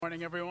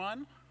morning,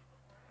 everyone.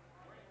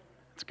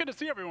 It's good to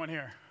see everyone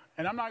here.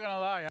 And I'm not going to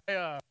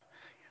lie,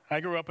 I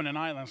grew up in an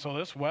island, so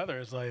this weather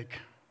is like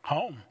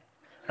home.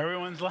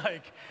 Everyone's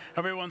like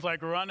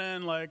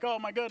running, like, oh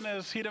my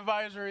goodness, heat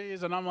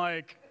advisories. And I'm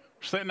like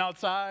sitting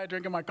outside,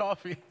 drinking my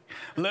coffee,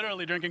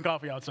 literally drinking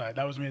coffee outside.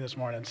 That was me this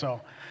morning. So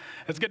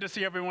it's good to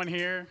see everyone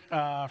here.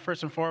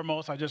 First and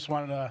foremost, I just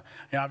wanted to,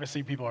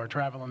 obviously people are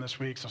traveling this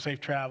week, so safe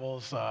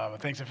travels.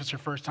 Thanks if it's your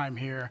first time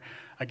here.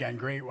 Again,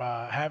 great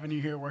having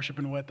you here,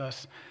 worshiping with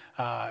us,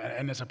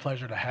 and it's a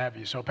pleasure to have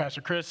you. So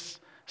Pastor Chris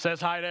says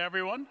hi to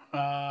everyone.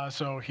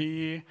 So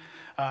he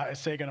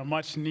is taking a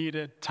much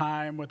needed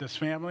time with his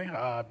family.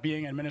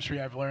 Being in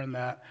ministry, I've learned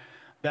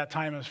that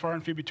time is far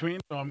and few between,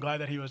 so I'm glad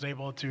that he was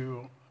able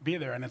to be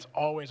there, and it's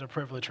always a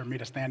privilege for me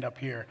to stand up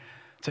here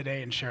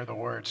today and share the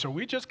word. So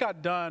we just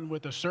got done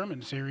with the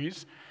sermon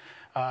series.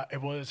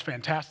 It was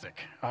fantastic.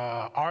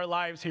 Our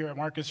lives here at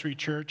Market Street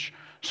Church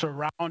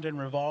surround and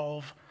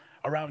revolve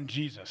around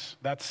Jesus.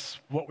 That's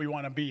what we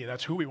want to be.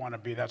 That's who we want to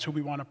be. That's who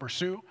we want to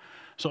pursue.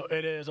 So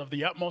it is of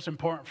the utmost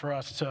importance for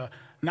us to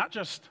not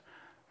just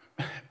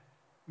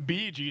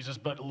be Jesus,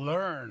 but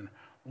learn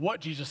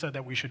what Jesus said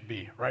that we should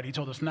be, right? He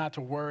told us not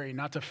to worry,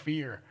 not to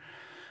fear,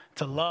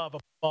 to love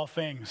above all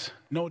things,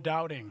 no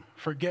doubting,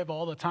 forgive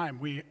all the time.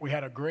 We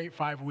had a great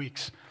 5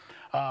 weeks.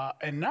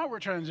 And now we're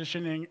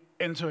transitioning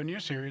into a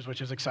new series,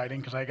 which is exciting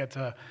because I get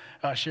to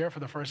share for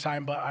the first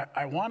time. But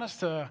I want us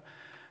to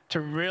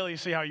really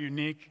see how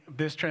unique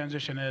this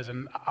transition is.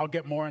 And I'll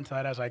get more into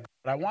that as I go.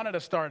 But I wanted to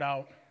start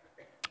out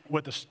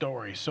with a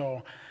story.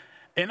 So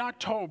in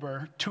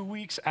October, 2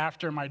 weeks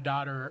after my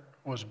daughter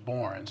was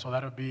born, so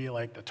that would be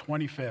like the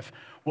 25th,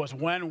 was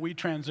when we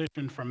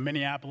transitioned from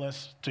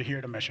Minneapolis to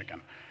here to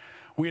Michigan.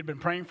 We had been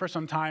praying for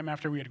some time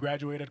after we had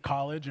graduated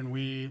college, and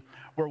we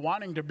were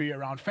wanting to be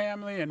around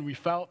family, and we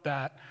felt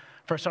that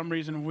for some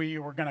reason we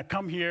were going to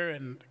come here,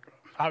 and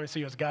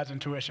obviously it was God's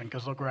intuition,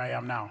 because look where I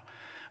am now.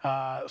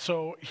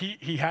 So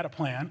he had a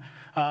plan,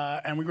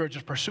 and we were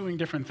just pursuing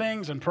different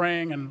things and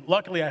praying, and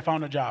luckily I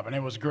found a job, and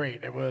it was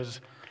great. It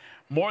was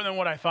more than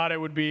what I thought it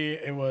would be.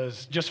 It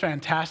was just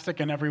fantastic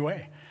in every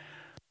way.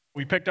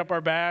 We picked up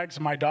our bags.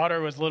 My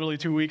daughter was literally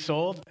 2 weeks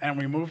old, and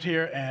we moved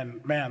here,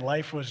 and man,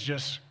 life was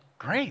just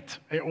great.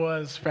 It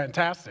was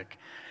fantastic.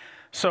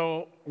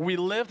 So we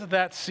lived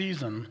that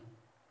season,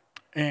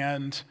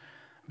 and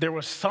there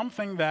was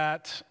something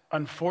that,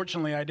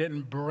 unfortunately, I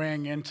didn't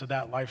bring into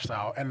that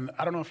lifestyle. And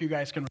I don't know if you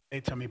guys can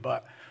relate to me,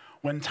 but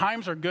when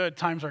times are good,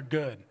 times are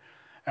good.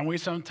 And we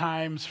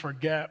sometimes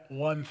forget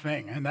one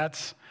thing, and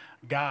that's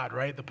God,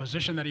 right? The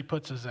position that he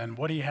puts us in,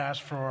 what he has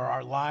for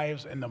our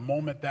lives in the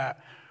moment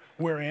that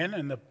we're in,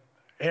 and the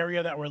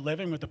area that we're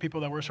living with the people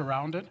that we're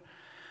surrounded.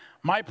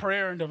 My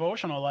prayer and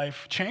devotional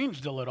life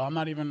changed a little. I'm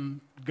not even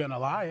going to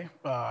lie.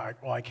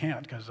 Well, I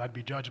can't because I'd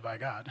be judged by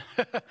God.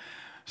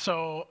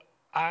 So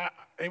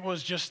it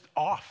was just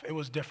off. It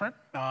was different.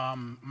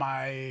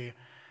 The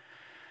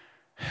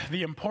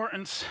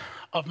importance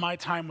of my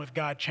time with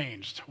God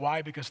changed.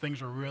 Why? Because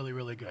things were really,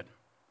 really good.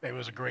 It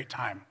was a great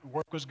time.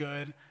 Work was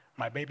good.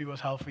 My baby was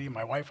healthy.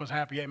 My wife was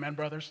happy. Amen,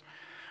 brothers.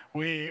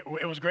 It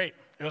was great.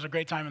 It was a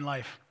great time in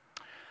life.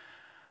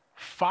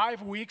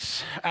 5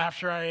 weeks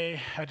after I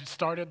had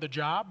started the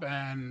job,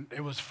 and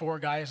it was 4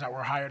 guys that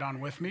were hired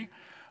on with me,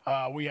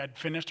 we had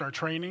finished our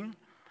training.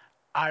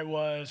 I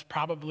was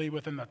probably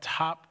within the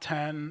top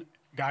 10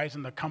 guys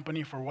in the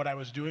company for what I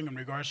was doing in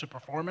regards to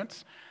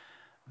performance.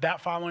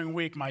 That following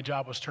week, my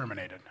job was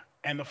terminated,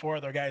 and the 4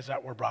 other guys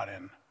that were brought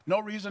in. No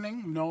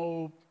reasoning,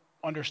 no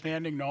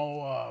understanding,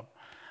 no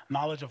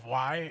knowledge of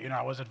why.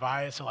 I was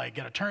advised to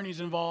get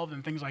attorneys involved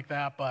and things like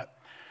that, but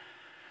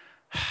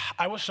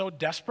I was so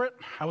desperate.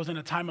 I was in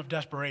a time of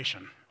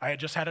desperation. I had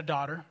just had a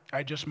daughter. I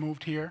had just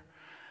moved here.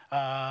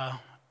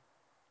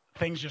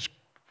 Things just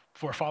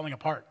were falling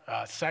apart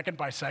second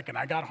by second.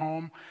 I got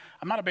home.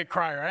 I'm not a big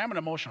crier. I am an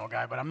emotional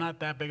guy, but I'm not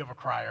that big of a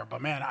crier.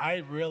 But man, I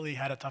really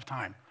had a tough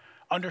time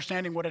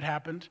understanding what had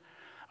happened,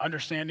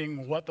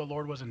 understanding what the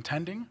Lord was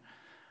intending.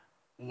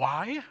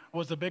 Why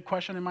was the big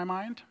question in my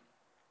mind.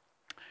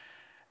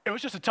 It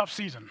was just a tough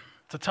season.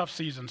 It's a tough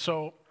season.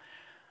 So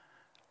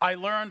I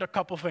learned a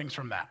couple things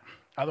from that.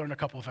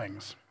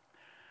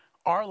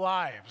 Our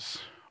lives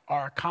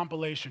are a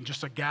compilation,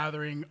 just a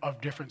gathering of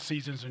different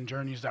seasons and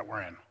journeys that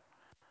we're in.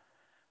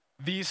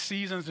 These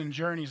seasons and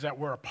journeys that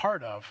we're a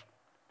part of,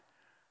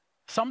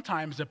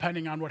 sometimes,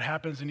 depending on what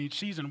happens in each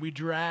season, we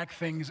drag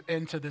things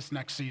into this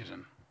next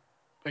season.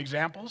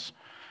 Examples,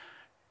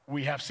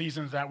 we have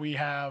seasons that we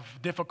have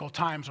difficult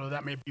times, whether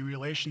that may be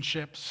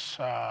relationships,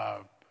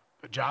 a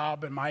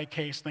job, in my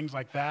case, things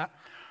like that.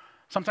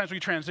 Sometimes we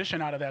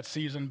transition out of that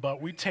season,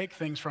 but we take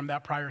things from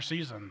that prior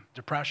season.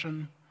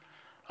 Depression,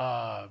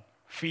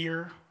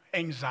 fear,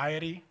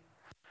 anxiety.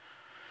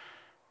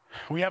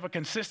 We have a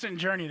consistent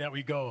journey that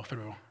we go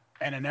through,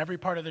 and in every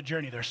part of the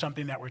journey, there's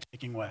something that we're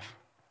taking with.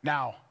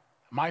 Now,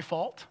 my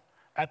fault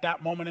at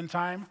that moment in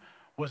time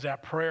was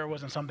that prayer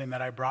wasn't something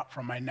that I brought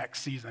from my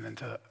next season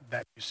into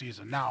that new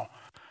season. Now,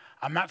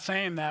 I'm not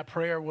saying that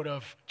prayer would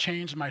have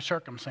changed my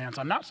circumstance.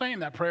 I'm not saying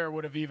that prayer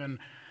would have even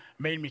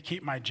made me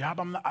keep my job.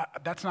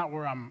 That's not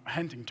where I'm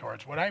hinting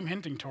towards. What I'm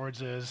hinting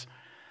towards is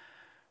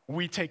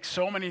we take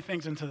so many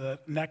things into the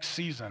next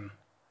season,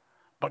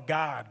 but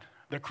God,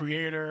 the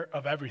creator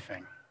of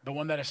everything, the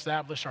one that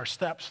established our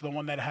steps, the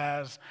one that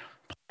has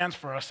plans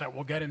for us that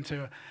we'll get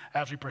into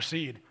as we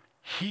proceed,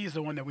 he's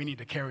the one that we need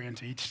to carry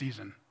into each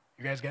season.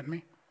 You guys getting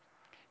me?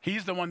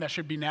 He's the one that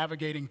should be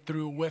navigating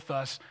through with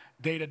us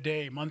day to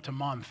day, month to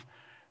month,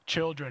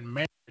 children,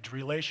 marriage,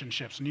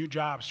 relationships, new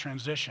jobs,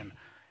 transition.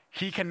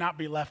 He cannot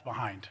be left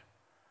behind.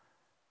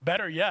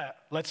 Better yet,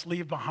 let's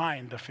leave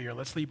behind the fear.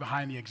 Let's leave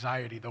behind the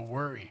anxiety, the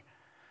worry,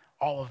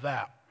 all of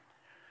that.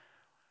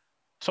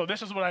 So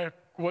this is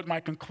what my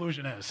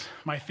conclusion is,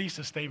 my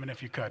thesis statement,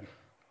 if you could.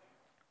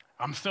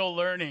 I'm still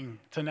learning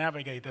to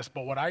navigate this,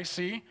 but what I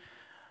see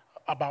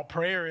about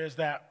prayer is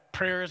that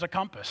prayer is a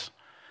compass,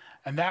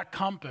 and that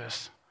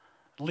compass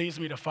leads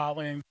me to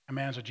following the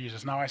commands of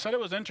Jesus. Now, I said it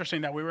was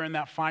interesting that we were in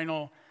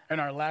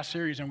our last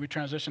series, and we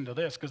transitioned to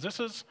this, because this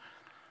is,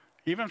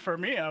 even for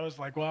me, I was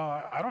like,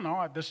 well, I don't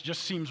know, this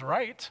just seems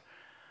right,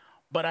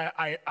 but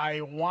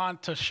I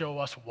want to show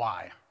us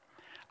why.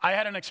 I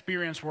had an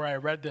experience where I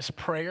read this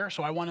prayer,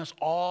 so I want us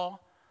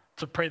all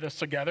to pray this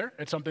together.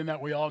 It's something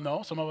that we all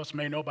know. Some of us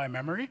may know by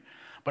memory,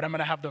 but I'm going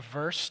to have the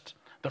first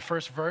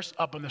verse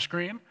up on the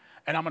screen,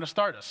 and I'm going to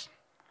start us.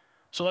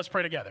 So let's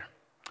pray together.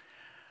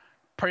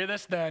 Pray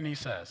this then, he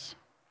says,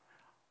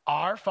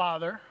 Our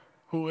Father,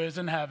 who is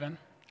in heaven,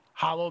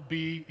 hallowed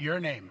be your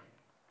name.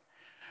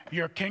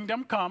 Your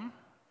kingdom come,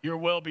 your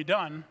will be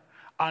done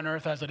on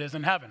earth as it is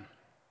in heaven.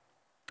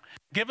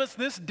 Give us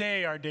this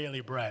day our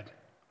daily bread,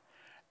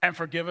 and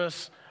forgive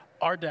us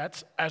our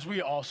debts as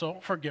we also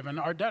forgiven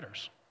our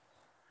debtors.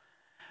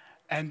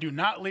 And do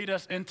not lead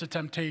us into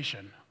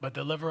temptation, but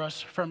deliver us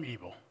from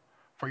evil.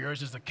 For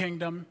yours is the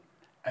kingdom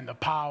and the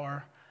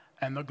power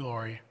and the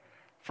glory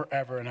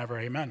forever and ever.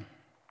 Amen.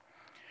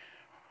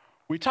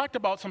 We talked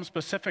about some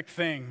specific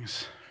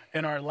things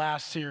in our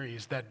last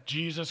series that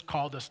Jesus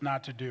called us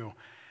not to do.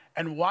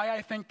 And why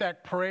I think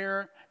that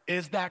prayer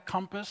is that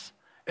compass,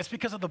 it's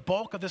because of the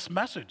bulk of this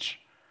message.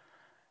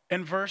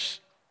 In verse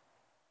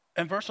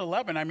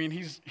 11, I mean,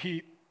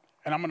 he,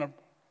 and I'm going to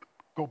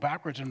go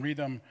backwards and read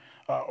them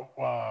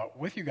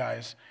with you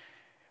guys.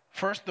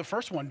 The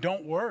first one,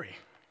 don't worry.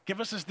 Give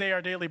us this day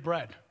our daily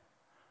bread.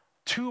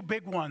 Two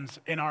big ones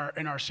in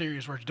our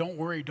series were don't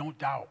worry, don't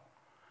doubt.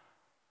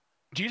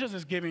 Jesus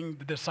is giving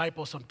the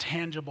disciples some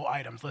tangible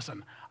items.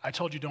 Listen, I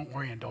told you don't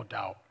worry and don't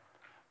doubt,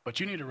 but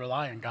you need to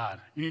rely on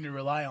God. You need to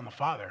rely on the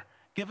Father.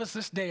 Give us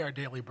this day our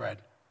daily bread.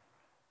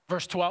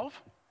 Verse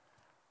 12,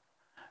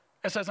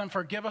 it says, and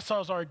forgive us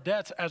our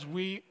debts as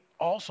we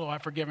also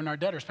have forgiven our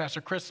debtors.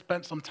 Pastor Chris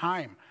spent some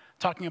time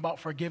talking about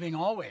forgiving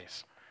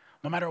always,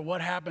 no matter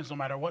what happens, no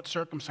matter what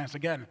circumstance.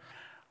 Again,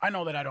 I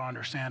know that I don't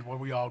understand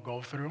what we all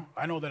go through.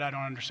 I know that I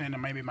don't understand that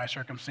maybe my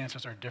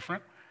circumstances are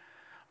different.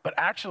 But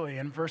actually,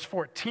 in verse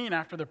 14,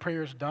 after the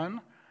prayer is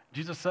done,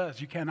 Jesus says,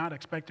 you cannot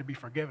expect to be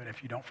forgiven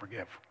if you don't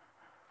forgive.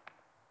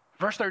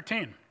 Verse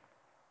 13,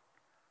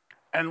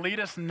 and lead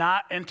us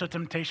not into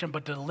temptation,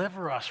 but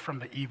deliver us from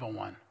the evil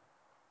one.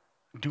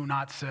 Do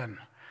not sin.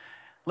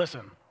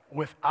 Listen,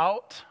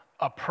 without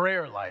a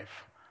prayer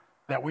life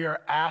that we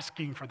are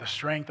asking for the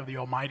strength of the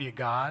Almighty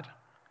God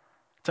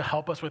to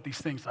help us with these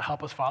things, to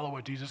help us follow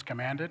what Jesus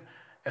commanded,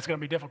 it's going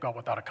to be difficult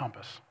without a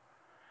compass.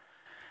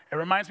 It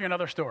reminds me of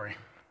another story.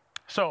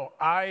 So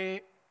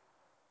I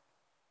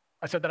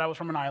said that I was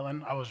from an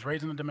island. I was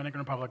raised in the Dominican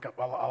Republic.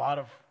 A lot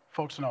of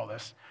folks know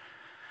this.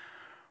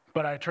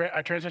 But I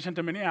transitioned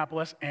to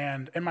Minneapolis,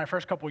 and in my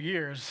first couple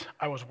years,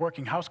 I was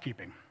working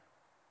housekeeping.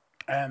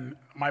 And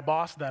my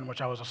boss then,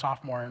 which I was a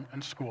sophomore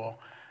in school,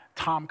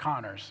 Tom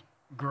Connors,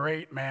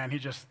 great man. He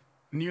just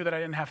knew that I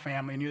didn't have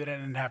family, knew that I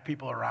didn't have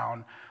people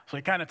around. So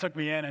he kind of took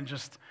me in and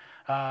just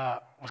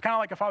was kind of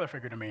like a father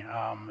figure to me,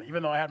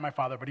 even though I had my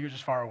father, but he was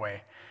just far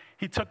away.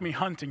 He took me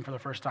hunting for the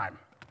first time.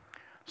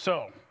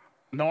 So,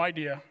 no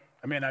idea.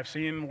 I mean, I've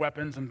seen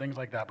weapons and things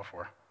like that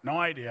before. No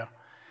idea.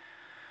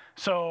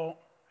 So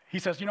he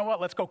says, you know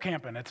what, let's go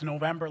camping. It's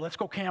November, let's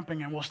go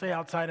camping and we'll stay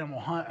outside and we'll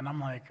hunt. And I'm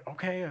like,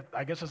 okay,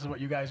 I guess this is what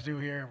you guys do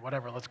here,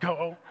 whatever, let's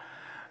go.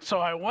 So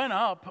I went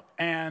up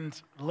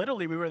and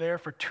literally we were there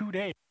for 2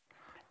 days.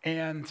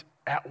 And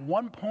at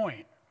one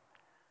point,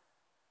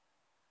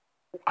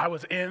 I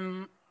was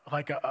in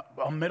like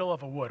a middle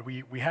of a wood.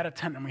 We had a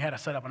tent and we had a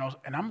setup,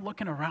 and I'm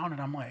looking around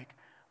and I'm like,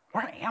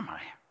 where am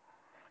I?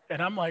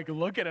 And I'm like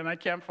looking and I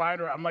can't find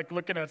her. I'm like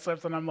looking at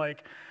steps and I'm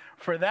like,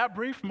 for that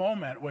brief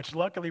moment, which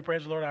luckily,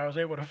 praise the Lord, I was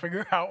able to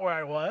figure out where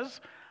I was,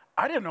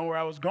 I didn't know where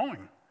I was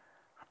going.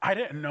 I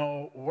didn't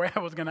know where I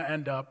was going to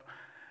end up,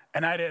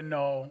 and I didn't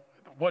know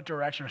what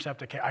direction or step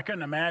to take. I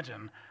couldn't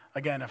imagine,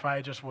 again, if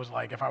I just was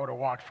like, if I would have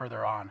walked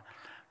further on.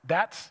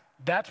 That's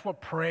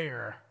what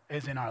prayer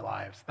is in our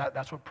lives.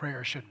 That's what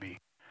prayer should be.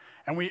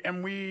 And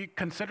we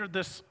considered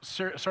this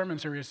sermon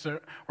series,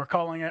 we're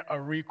calling it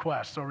a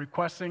request. So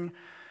requesting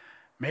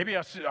maybe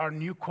our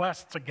new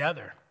quest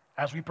together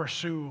as we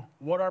pursue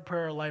what our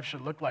prayer life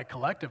should look like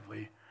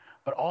collectively,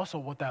 but also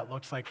what that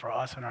looks like for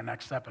us in our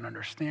next step in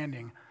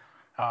understanding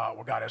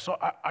what God is. So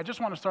I just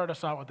want to start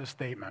us out with this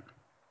statement.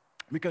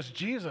 Because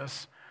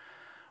Jesus,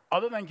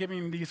 other than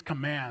giving these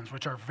commands,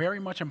 which are very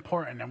much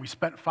important, and we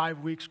spent 5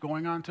 weeks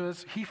going on to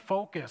this, he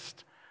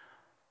focused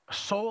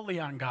solely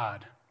on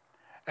God.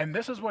 And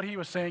this is what he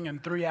was saying in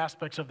 3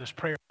 aspects of this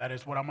prayer. That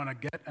is what I'm going to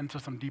get into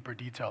some deeper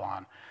detail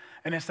on.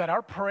 And it's that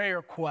our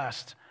prayer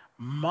quest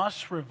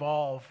must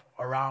revolve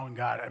around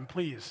God. And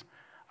please,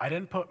 I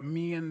didn't put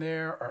me in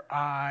there or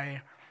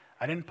I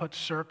didn't put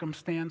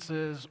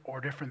circumstances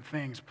or different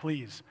things.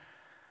 Please,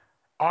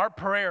 our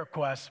prayer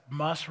quest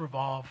must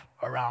revolve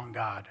around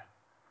God.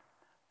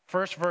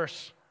 First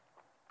verse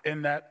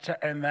in the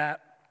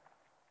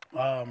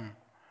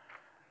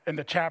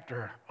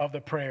chapter of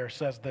the prayer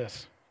says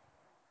this: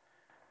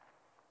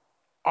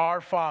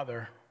 Our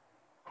Father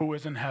who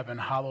is in heaven,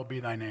 hallowed be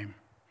thy name.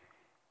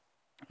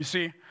 You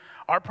see,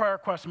 our prayer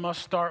quest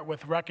must start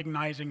with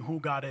recognizing who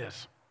God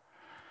is.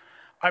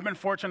 I've been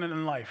fortunate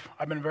in life.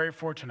 I've been very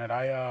fortunate.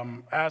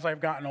 As I've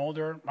gotten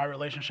older, my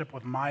relationship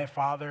with my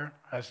father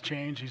has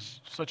changed.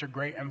 He's such a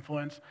great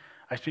influence.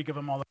 I speak of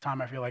him all the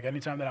time. I feel like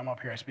anytime that I'm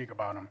up here, I speak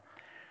about him.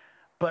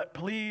 But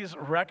please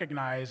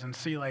recognize and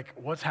see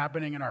what's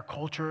happening in our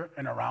culture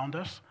and around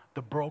us,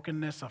 the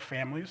brokenness of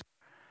families.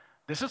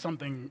 This is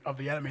something of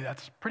the enemy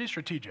that's pretty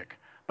strategic.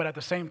 But at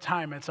the same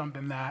time, it's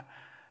something that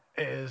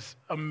is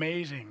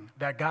amazing,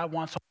 that God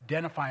wants to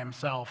identify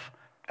himself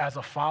as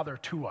a father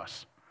to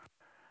us.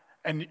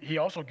 And he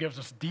also gives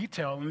us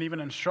detail and even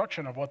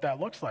instruction of what that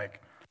looks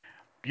like.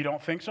 You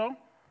don't think so?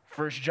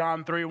 1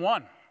 John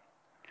 3:1.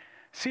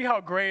 See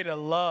how great a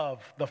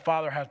love the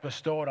Father has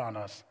bestowed on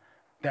us,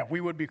 that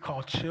we would be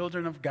called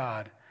children of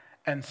God,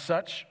 and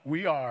such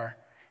we are.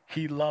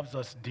 He loves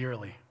us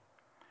dearly.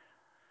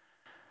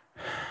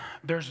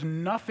 There's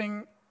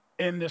nothing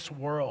in this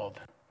world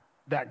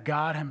that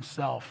God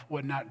himself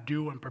would not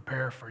do and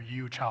prepare for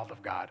you, child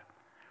of God.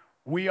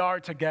 We are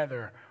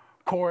together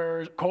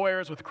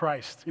co-heirs with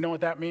Christ. You know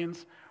what that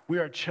means? We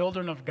are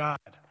children of God.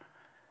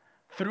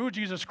 Through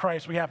Jesus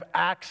Christ, we have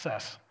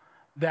access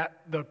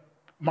that the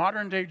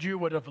modern day Jew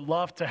would have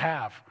loved to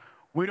have.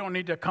 We don't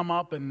need to come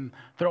up and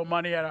throw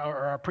money at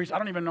our priests. I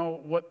don't even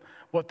know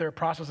what their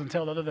process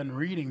entailed other than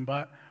reading,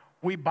 but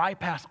we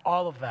bypass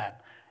all of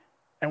that.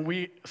 And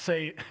we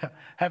say,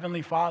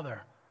 Heavenly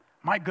Father.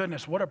 My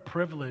goodness, what a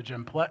privilege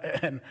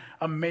and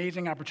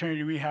amazing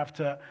opportunity we have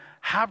to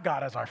have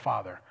God as our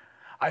Father.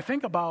 I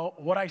think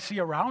about what I see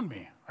around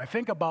me. I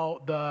think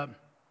about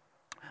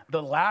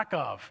the lack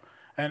of,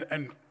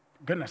 and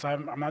goodness,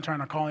 I'm not trying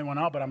to call anyone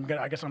out, but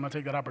I guess I'm going to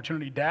take that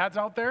opportunity. Dads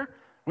out there,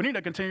 we need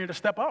to continue to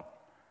step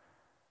up.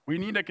 We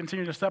need to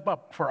continue to step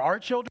up for our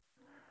children,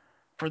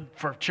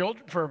 for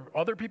children, for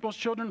other people's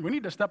children. We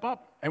need to step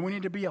up, and we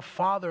need to be a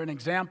father, an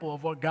example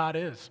of what God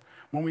is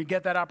when we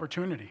get that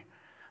opportunity.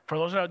 For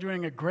those that are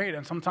doing it great,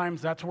 and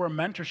sometimes that's where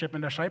mentorship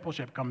and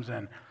discipleship comes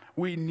in.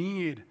 We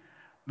need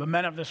the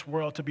men of this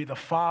world to be the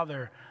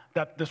father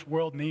that this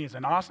world needs,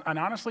 and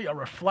honestly, a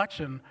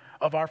reflection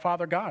of our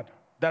Father God.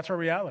 That's our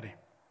reality.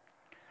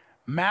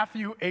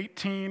 Matthew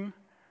 18,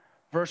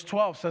 verse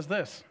 12 says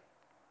this: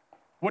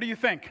 What do you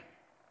think?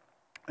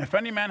 If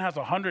any man has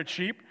 100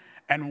 sheep,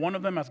 and one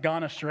of them has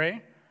gone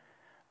astray,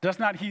 does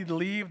not he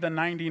leave the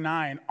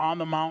 99 on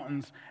the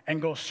mountains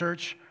and go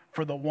search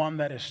for the one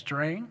that is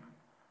straying?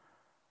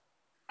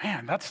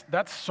 Man,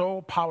 that's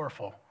so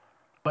powerful.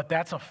 But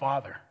that's a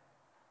father.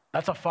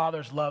 That's a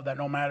father's love, that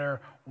no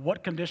matter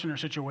what condition or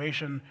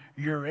situation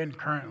you're in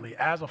currently,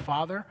 as a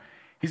father,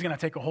 he's going to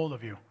take a hold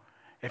of you.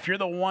 If you're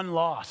the one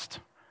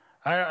lost,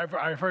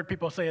 I've heard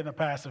people say in the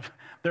past, if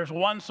there's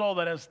one soul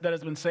that has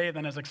been saved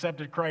and has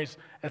accepted Christ,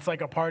 it's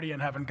like a party in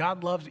heaven.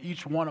 God loves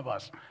each one of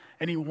us,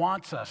 and he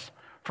wants us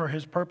for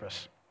his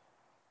purpose.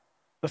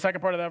 The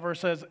second part of that verse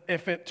says,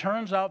 if it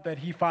turns out that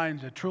he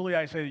finds it, truly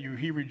I say to you,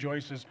 he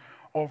rejoices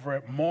over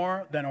it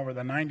more than over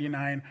the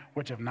 99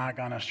 which have not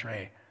gone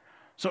astray.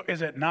 So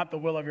is it not the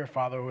will of your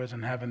Father who is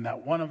in heaven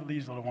that one of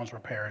these little ones will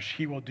perish?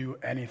 He will do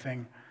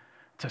anything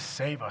to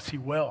save us. He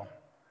will.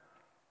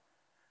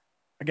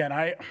 Again,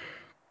 I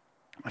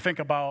think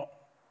about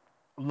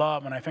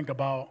love, and I think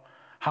about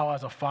how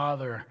as a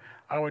father,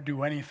 I would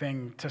do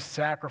anything to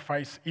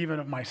sacrifice even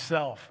of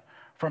myself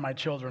for my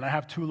children. I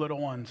have 2 little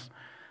ones,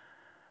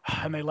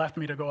 and they left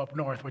me to go up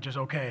north, which is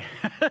okay.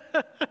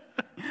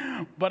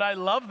 But I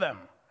love them,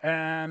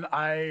 and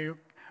I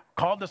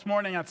called this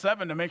morning at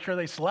 7 to make sure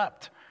they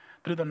slept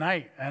through the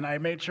night, and I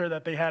made sure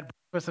that they had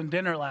breakfast and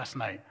dinner last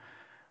night.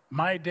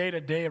 My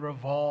day-to-day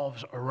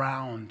revolves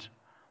around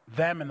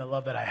them and the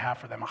love that I have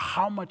for them.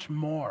 How much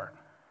more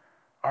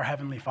our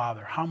Heavenly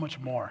Father, how much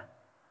more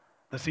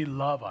does he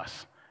love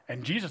us?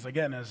 And Jesus,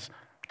 again, is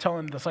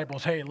telling the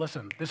disciples, hey,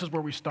 listen, this is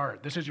where we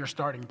start. This is your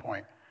starting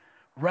point.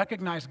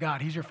 Recognize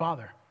God. He's your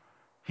Father.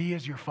 He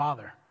is your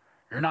Father.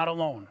 You're not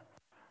alone.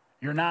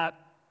 You're not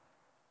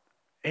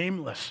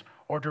aimless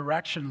or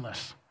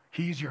directionless.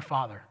 He's your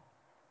Father.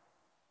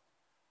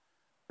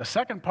 The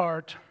second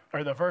part,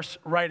 or the verse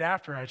right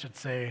after, I should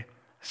say,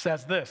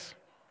 says this: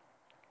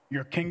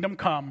 Your kingdom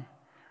come,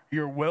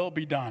 your will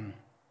be done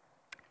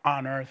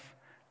on earth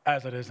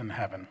as it is in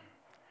heaven.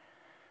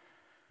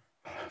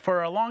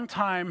 For a long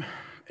time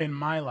in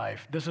my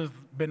life, this has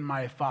been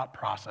my thought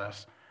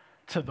process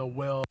to the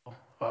will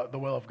of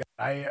God.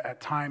 I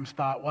at times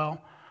thought, well,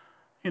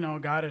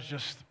 God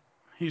is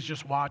he's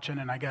just watching,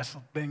 and I guess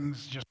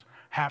things just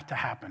have to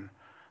happen.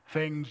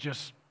 Things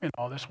just,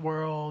 this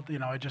world,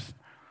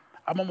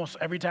 I'm almost,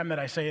 every time that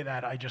I say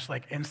that, I just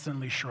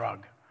instantly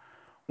shrug.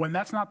 When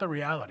that's not the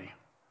reality.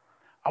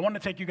 I want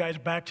to take you guys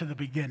back to the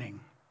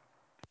beginning.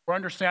 For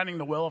understanding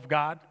the will of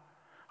God,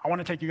 I want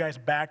to take you guys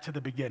back to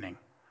the beginning.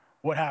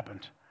 What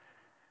happened?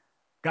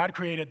 God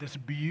created this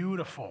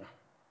beautiful,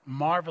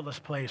 marvelous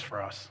place for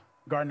us,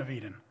 Garden of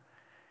Eden.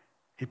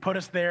 He put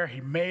us there.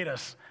 He made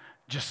us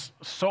just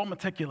so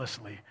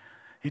meticulously.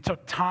 He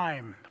took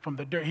time from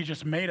the dirt. He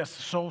just made us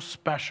so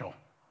special.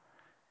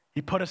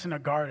 He put us in a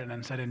garden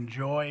and said,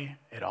 enjoy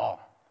it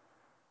all.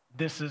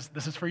 This is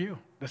for you.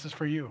 This is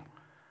for you.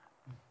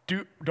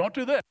 Don't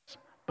do this,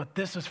 but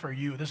this is for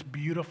you, this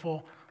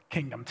beautiful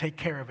kingdom. Take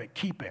care of it.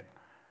 Keep it.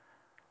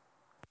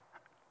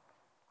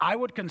 I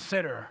would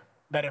consider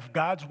that if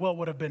God's will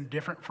would have been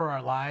different for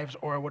our lives,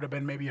 or it would have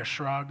been maybe a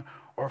shrug,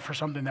 or for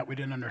something that we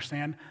didn't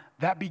understand,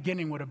 that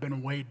beginning would have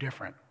been way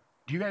different.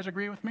 Do you guys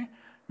agree with me?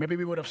 Maybe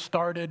we would have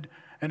started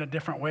in a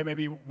different way.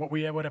 Maybe what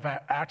we would have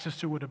had access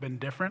to would have been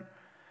different.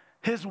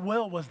 His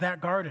will was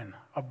that garden,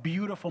 a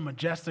beautiful,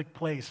 majestic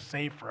place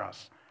saved for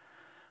us.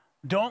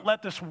 Don't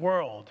let this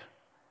world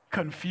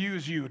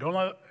confuse you.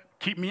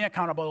 Keep me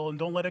accountable, and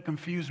don't let it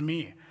confuse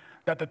me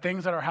that the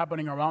things that are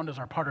happening around us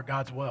are part of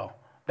God's will.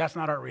 That's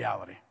not our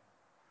reality.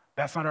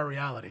 That's not our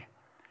reality.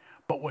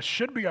 But what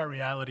should be our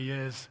reality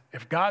is,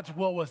 if God's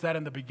will was that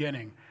in the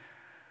beginning,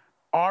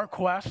 our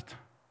quest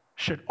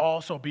should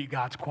also be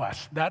God's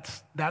quest.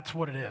 That's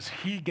what it is.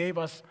 He gave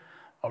us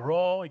a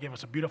role. He gave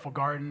us a beautiful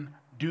garden.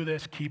 Do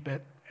this, keep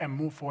it, and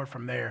move forward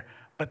from there.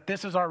 But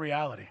this is our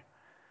reality.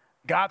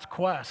 God's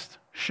quest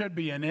should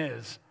be and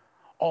is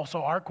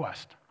also our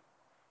quest.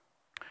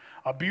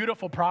 A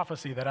beautiful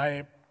prophecy that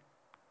I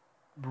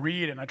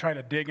read and I try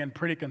to dig in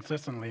pretty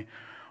consistently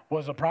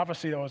was a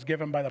prophecy that was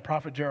given by the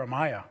prophet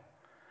Jeremiah.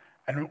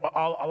 And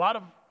a lot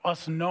of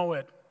us know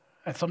it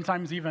and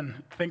sometimes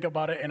even think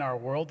about it in our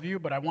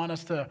worldview, but I want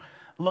us to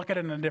look at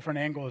it in a different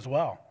angle as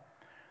well.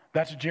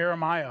 That's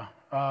Jeremiah,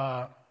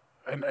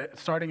 and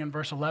starting in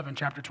verse 11,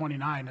 chapter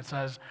 29. It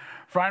says,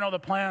 "For I know the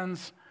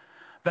plans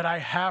that I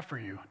have for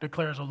you,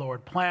 declares the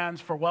Lord,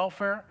 plans for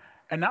welfare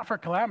and not for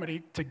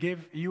calamity, to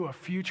give you a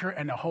future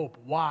and a hope."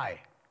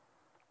 Why?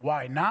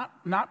 Why?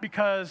 Not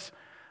because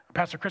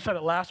Pastor Chris said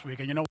it last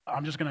week, and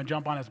I'm just going to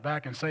jump on his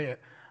back and say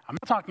it. I'm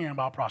not talking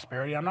about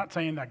prosperity. I'm not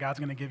saying that God's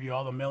going to give you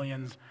all the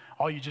millions.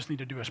 All you just need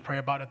to do is pray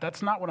about it.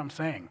 That's not what I'm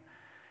saying.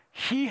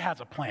 He has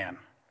a plan,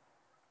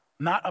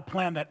 not a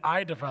plan that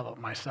I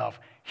developed myself.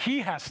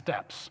 He has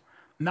steps,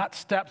 not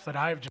steps that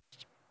I've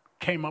just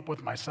came up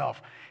with myself.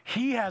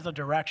 He has a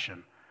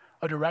direction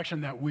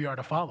that we are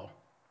to follow.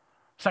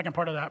 Second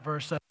part of that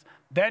verse says,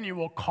 "Then you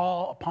will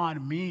call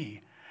upon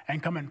me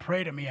and come and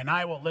pray to me, and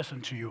I will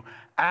listen to you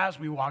as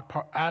we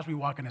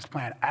walk in his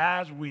plan,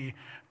 as we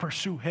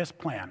pursue his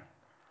plan."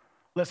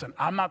 Listen,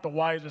 I'm not the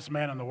wisest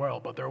man in the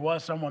world, but there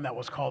was someone that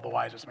was called the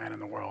wisest man in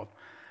the world.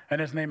 And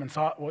his name is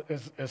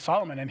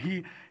Solomon. And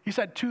he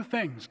said two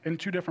things in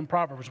two different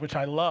Proverbs, which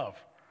I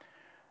love.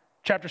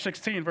 Chapter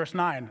 16, verse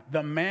 9,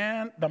 the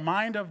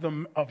mind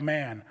of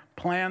man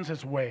plans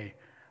his way,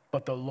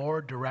 but the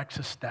Lord directs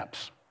his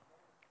steps.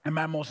 In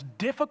my most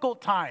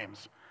difficult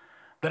times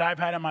that I've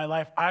had in my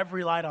life, I've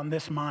relied on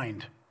this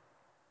mind.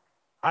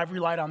 I've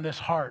relied on this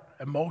heart,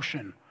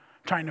 emotion,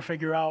 trying to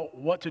figure out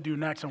what to do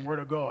next and where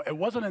to go. It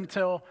wasn't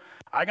until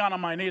I got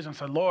on my knees and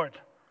said, "Lord,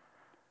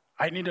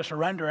 I need to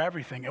surrender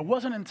everything." It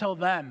wasn't until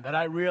then that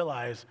I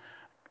realized,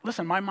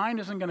 listen, my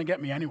mind isn't going to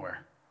get me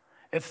anywhere.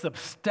 It's the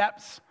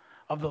steps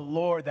of the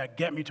Lord that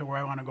get me to where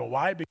I want to go.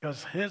 Why?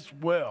 Because his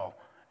will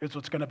is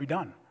what's going to be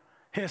done.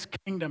 His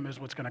kingdom is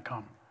what's going to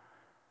come.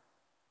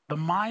 The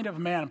mind of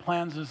man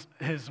plans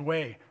his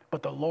way,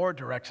 but the Lord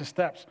directs his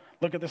steps.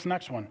 Look at this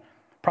next one.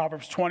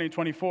 Proverbs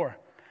 20:24.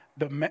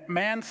 "The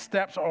man's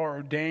steps are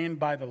ordained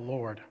by the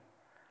Lord.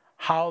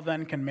 How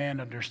then can man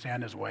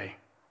understand his way?"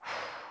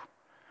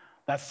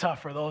 That's tough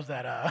for those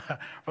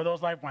for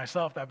those like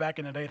myself that back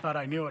in the day thought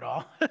I knew it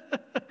all.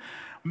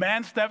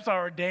 Man's steps are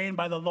ordained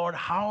by the Lord.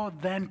 How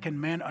then can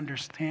man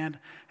understand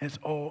his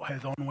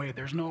own way?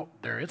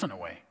 There isn't a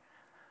way.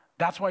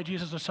 That's why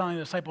Jesus was telling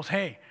the disciples,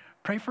 hey,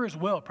 pray for his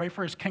will. Pray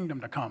for his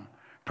kingdom to come.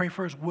 Pray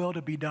for his will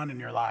to be done in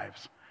your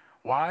lives.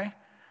 Why?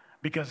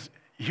 Because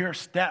your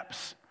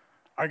steps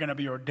are going to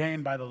be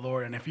ordained by the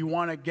Lord. And if you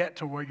want to get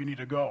to where you need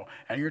to go,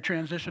 and you're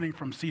transitioning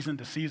from season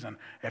to season,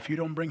 if you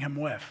don't bring him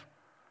with,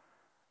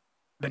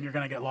 then you're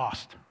going to get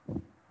lost,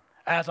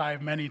 as I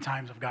many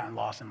times have gotten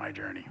lost in my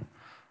journey.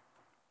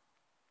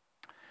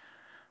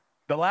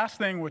 The last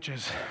thing, which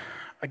is,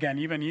 again,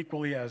 even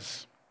equally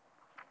as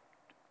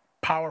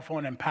powerful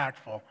and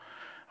impactful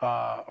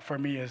for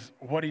me, is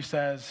what he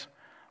says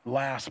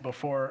last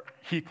before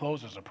he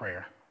closes a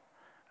prayer.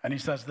 And he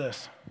says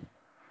this: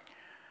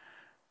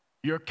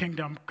 your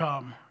kingdom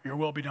come, your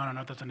will be done on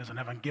earth as it is in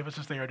heaven. Give us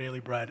this day our daily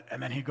bread.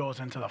 And then he goes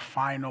into the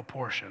final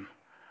portion,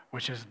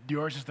 which is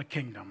yours is the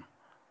kingdom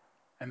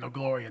and the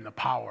glory and the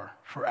power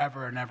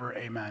forever and ever.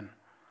 Amen.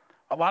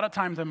 A lot of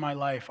times in my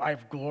life,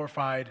 I've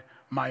glorified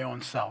my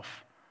own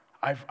self.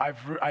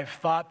 I've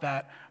thought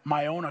that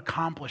my own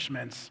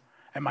accomplishments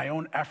and my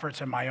own efforts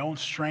and my own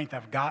strength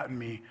have gotten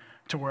me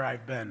to where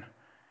I've been.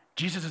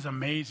 Jesus is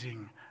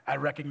amazing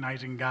at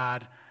recognizing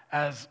God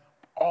as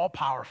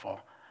all-powerful,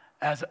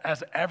 as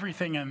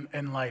everything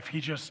in life.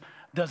 He just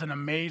does an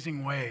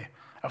amazing way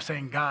of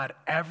saying, God,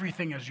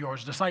 everything is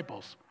yours.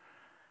 Disciples,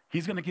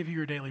 he's going to give you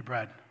your daily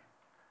bread.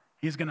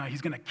 He's going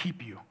to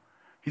keep you.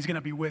 He's going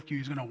to be with you.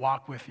 He's going to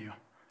walk with you.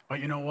 But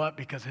you know what?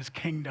 Because his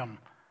kingdom,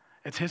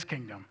 it's his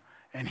kingdom,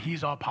 and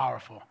he's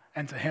all-powerful,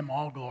 and to him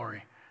all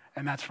glory,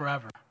 and that's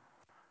forever.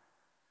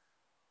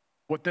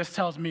 What this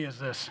tells me is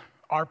this: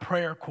 our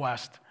prayer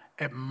quest,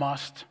 it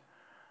must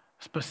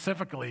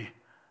specifically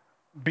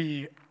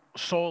be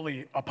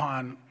solely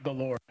upon the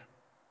Lord.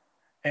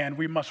 And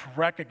we must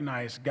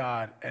recognize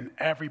God in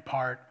every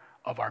part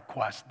of our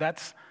quest.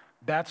 That's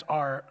that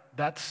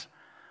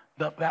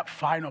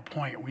final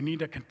point. We need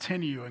to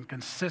continue and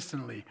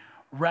consistently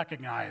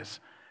recognize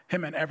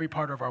him in every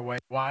part of our way.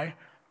 Why?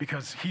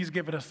 Because he's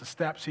given us the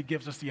steps. He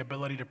gives us the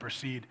ability to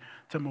proceed,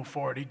 to move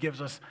forward. He gives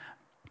us,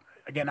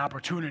 again,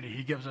 opportunity.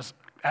 He gives us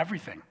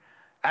everything.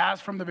 As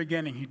from the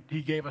beginning,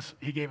 he gave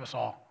us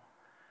all.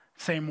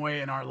 Same way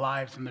in our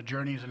lives, in the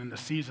journeys and in the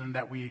season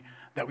that we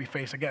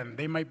face. Again,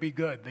 they might be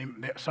good.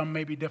 Some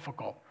may be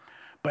difficult.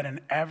 But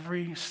in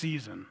every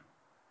season,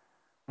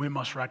 we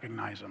must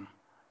recognize him,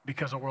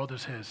 because the world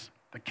is his.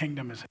 The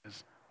kingdom is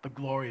his. The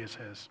glory is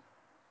his.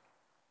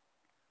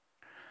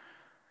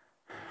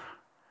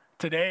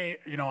 Today,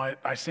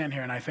 I stand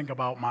here and I think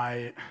about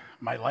my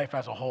life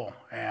as a whole,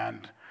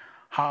 and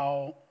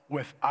how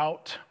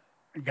without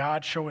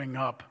God showing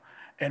up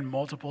in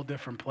multiple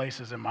different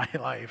places in my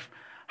life,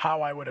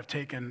 how I would have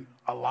taken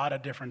a lot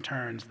of different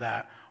turns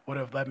that would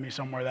have led me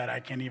somewhere that I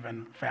can't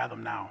even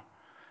fathom now.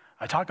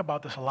 I talk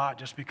about this a lot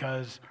just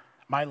because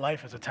my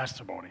life is a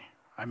testimony.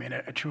 I mean,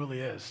 it truly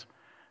is.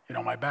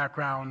 My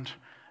background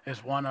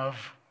is one of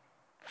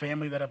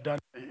family that have done,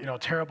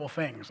 terrible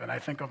things. And I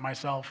think of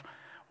myself,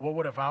 what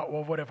would have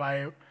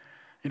I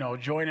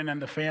joining in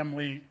the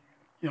family,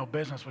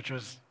 business, which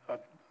was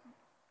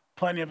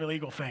plenty of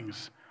illegal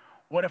things.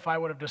 What if I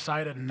would have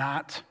decided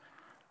not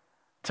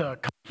to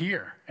come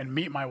here and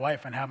meet my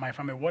wife and have my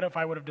family? What if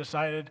I would have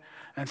decided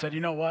and said, you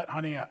know what,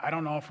 honey, I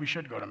don't know if we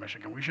should go to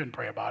Michigan. We shouldn't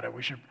pray about it.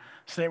 We should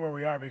stay where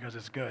we are because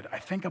it's good. I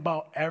think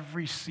about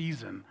every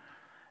season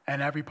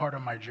and every part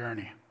of my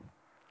journey.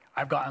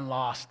 I've gotten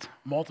lost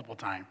multiple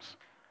times.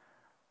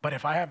 But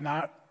if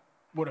I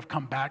would have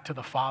come back to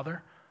the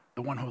Father,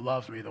 the one who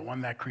loves me, the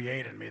one that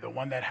created me, the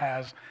one that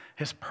has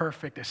his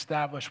perfect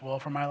established will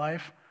for my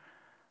life,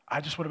 I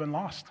just would have been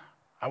lost.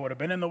 I would have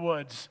been in the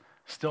woods,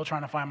 still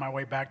trying to find my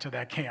way back to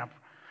that camp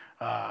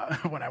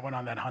when I went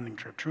on that hunting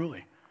trip,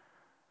 truly.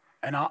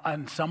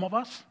 And some of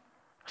us,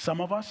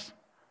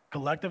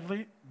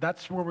 collectively,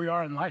 that's where we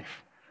are in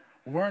life.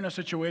 We're in a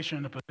situation,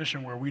 in a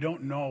position where we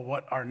don't know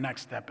what our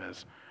next step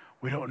is.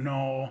 We don't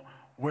know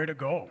where to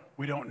go.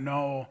 We don't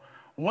know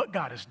what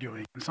God is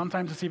doing. And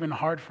sometimes it's even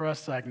hard for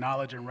us to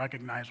acknowledge and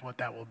recognize what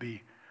that will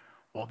be.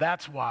 Well,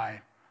 that's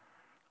why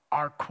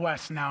our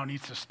quest now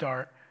needs to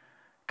start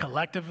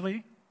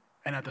collectively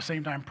and at the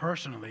same time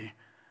personally,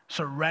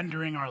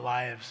 surrendering our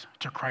lives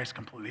to Christ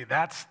completely.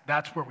 That's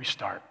where we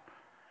start.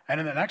 And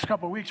in the next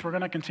couple of weeks, we're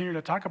going to continue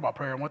to talk about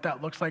prayer and what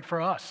that looks like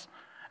for us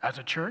as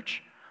a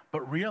church,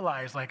 but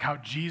realize how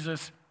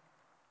Jesus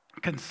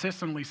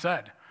consistently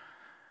said,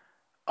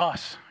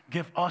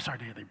 give us our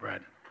daily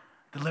bread,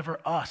 deliver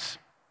us.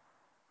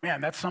 Man,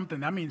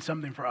 that means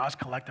something for us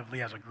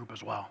collectively as a group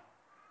as well.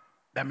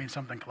 That means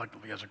something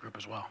collectively as a group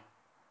as well.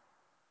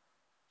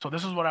 So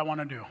this is what I want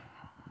to do,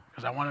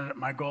 because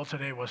my goal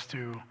today was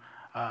to,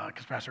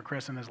 because Pastor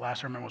Chris in his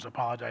last sermon was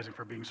apologizing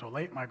for being so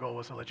late. My goal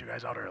was to let you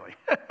guys out early.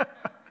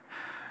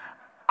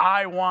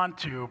 I want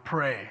to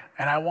pray,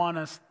 and I want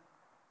us,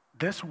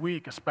 this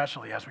week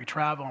especially, as we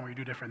travel and we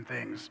do different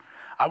things,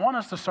 I want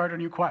us to start a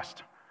new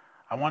quest.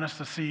 I want us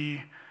to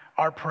see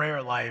our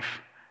prayer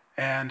life,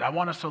 and I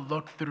want us to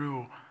look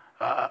through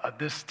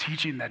this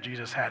teaching that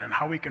Jesus had and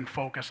how we can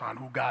focus on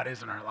who God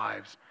is in our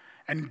lives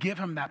and give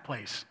him that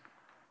place.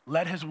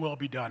 Let his will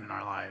be done in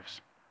our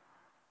lives.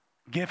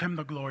 Give him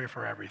the glory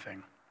for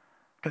everything.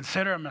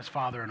 Consider him as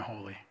Father and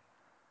Holy.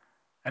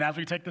 And as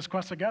we take this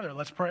quest together,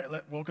 let's pray.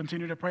 We'll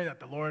continue to pray that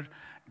the Lord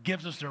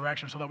gives us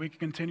direction so that we can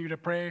continue to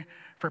pray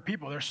for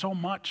people. There's so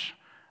much,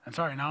 and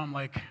sorry, now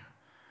I'm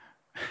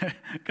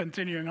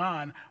continuing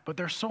on, but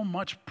there's so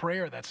much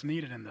prayer that's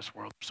needed in this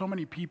world. So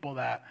many people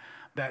that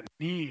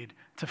need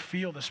to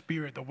feel the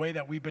Spirit the way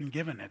that we've been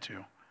given it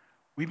to.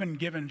 We've been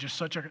given just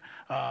such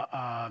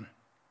a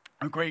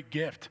great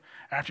gift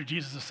after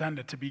Jesus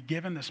ascended to be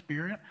given the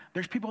Spirit.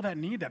 There's people that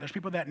need that. There's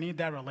people that need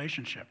that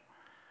relationship.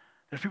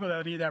 There's people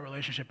that need that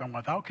relationship, and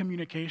without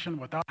communication,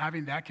 without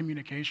having that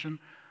communication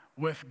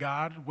with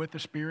God, with the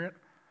Spirit,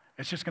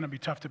 it's just going to be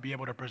tough to be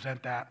able to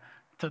present that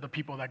to the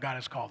people that God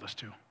has called us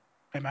to.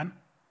 Amen?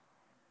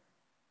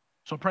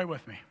 So pray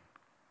with me.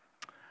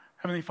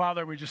 Heavenly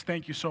Father, we just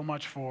thank you so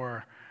much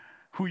for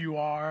who you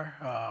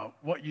are,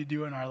 what you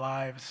do in our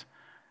lives.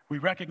 We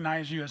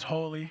recognize you as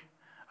holy.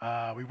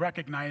 We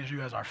recognize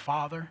you as our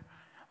Father.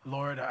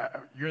 Lord,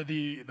 you're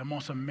the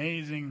most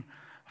amazing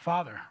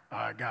Father,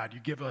 God. You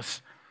give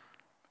us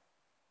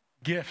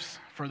gifts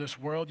for this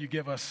world. You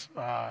give us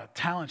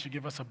talents. You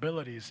give us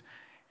abilities.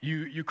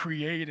 You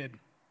created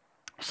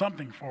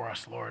something for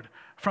us, Lord,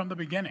 from the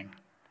beginning.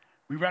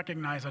 We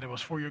recognize that it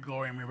was for your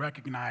glory, and we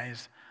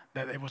recognize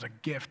that it was a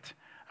gift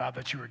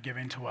that you were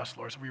giving to us,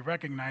 Lord. So we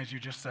recognize you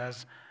just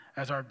as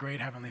our great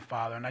Heavenly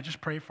Father. And I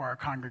just pray for our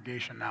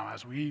congregation now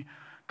as we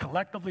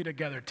collectively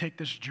together take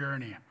this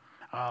journey,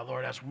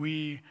 Lord, as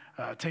we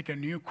take a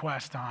new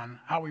quest on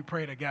how we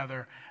pray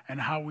together and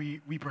how we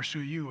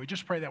pursue you. We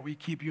just pray that we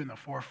keep you in the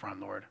forefront,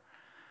 Lord.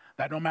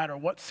 That no matter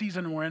what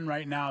season we're in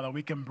right now, that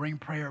we can bring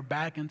prayer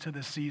back into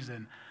this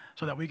season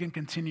so that we can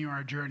continue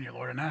our journey,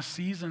 Lord. And as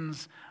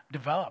seasons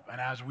develop and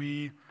as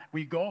we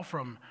go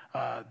from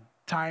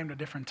time to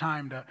different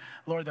time,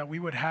 Lord, that we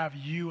would have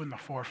you in the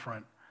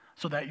forefront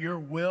so that your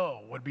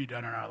will would be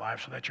done in our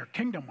lives, so that your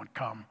kingdom would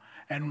come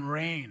and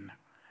reign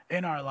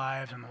in our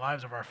lives and the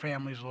lives of our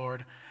families,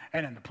 Lord,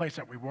 and in the place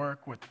that we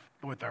work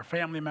with our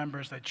family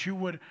members, that you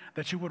would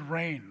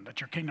reign,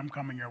 that your kingdom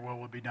come and your will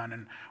would be done.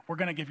 And we're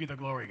going to give you the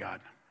glory,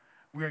 God.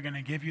 We are going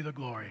to give you the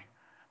glory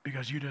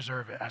because you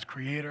deserve it as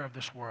creator of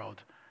this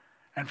world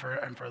and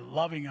for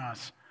loving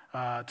us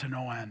to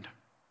no end.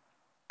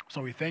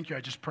 So we thank you.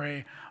 I just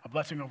pray a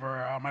blessing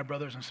over my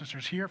brothers and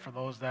sisters here, for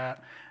those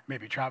that may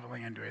be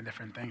traveling and doing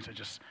different things.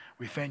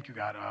 We thank you,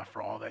 God,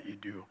 for all that you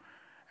do.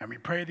 And we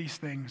pray these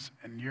things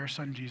in your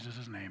son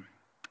Jesus' name.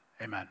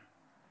 Amen.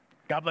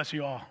 God bless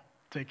you all.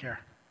 Take care.